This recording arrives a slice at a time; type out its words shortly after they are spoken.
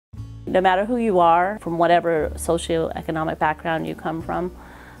No matter who you are, from whatever socioeconomic background you come from,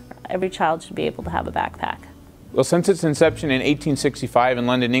 every child should be able to have a backpack. Well, since its inception in 1865 in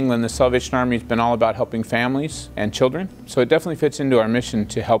London, England, the Salvation Army has been all about helping families and children. So it definitely fits into our mission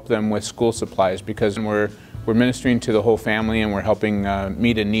to help them with school supplies, because we're ministering to the whole family and we're helping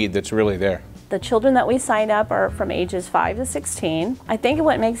meet a need that's really there. The children that we sign up are from ages 5 to 16. I think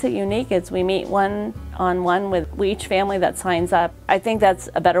what makes it unique is we meet one-on-one with each family that signs up. I think that's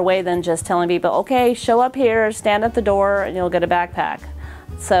a better way than just telling people, okay, show up here, stand at the door, and you'll get a backpack.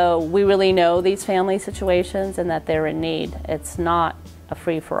 So we really know these family situations and that they're in need. It's not a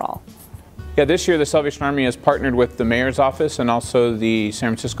free-for-all. Yeah, this year the Salvation Army has partnered with the Mayor's Office and also the San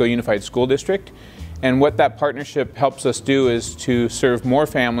Francisco Unified School District. And what that partnership helps us do is to serve more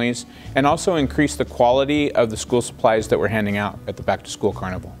families and also increase the quality of the school supplies that we're handing out at the Back to School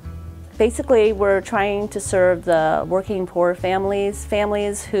Carnival. Basically, we're trying to serve the working poor families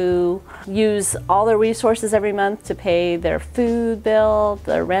who use all their resources every month to pay their food bill,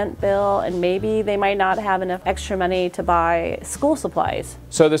 their rent bill, and maybe they might not have enough extra money to buy school supplies.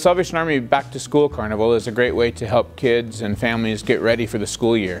 So the Salvation Army Back to School Carnival is a great way to help kids and families get ready for the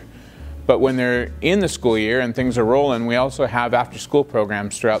school year. But when they're in the school year and things are rolling, we also have after-school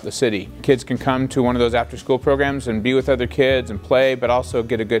programs throughout the city. Kids can come to one of those after-school programs and be with other kids and play, but also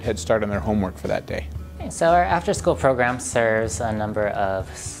get a good head start on their homework for that day. So our after-school program serves a number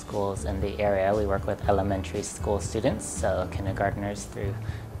of schools in the area. We work with elementary school students, so kindergartners through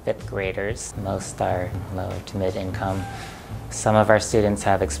 5th graders. Most are lower to mid-income. Some of our students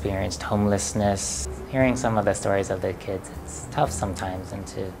have experienced homelessness. Hearing some of the stories of the kids, it's tough sometimes, and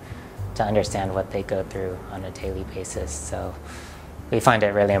to understand what they go through on a daily basis. So we find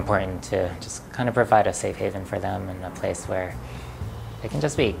it really important to just kind of provide a safe haven for them and a place where they can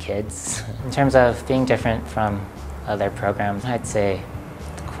just be kids. In terms of being different from other programs, I'd say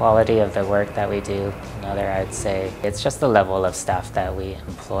the quality of the work that we do. Another, I'd say it's just the level of staff that we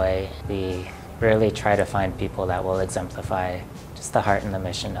employ. We really try to find people that will exemplify just the heart and the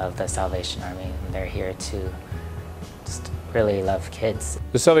mission of the Salvation Army. And they're here to just really love kids.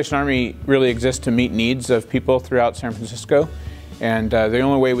 The Salvation Army really exists to meet needs of people throughout San Francisco, and the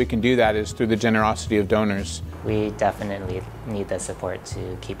only way we can do that is through the generosity of donors. We definitely need the support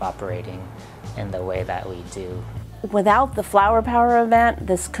to keep operating in the way that we do. Without the Flower Power event,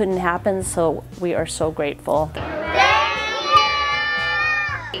 this couldn't happen, so we are so grateful.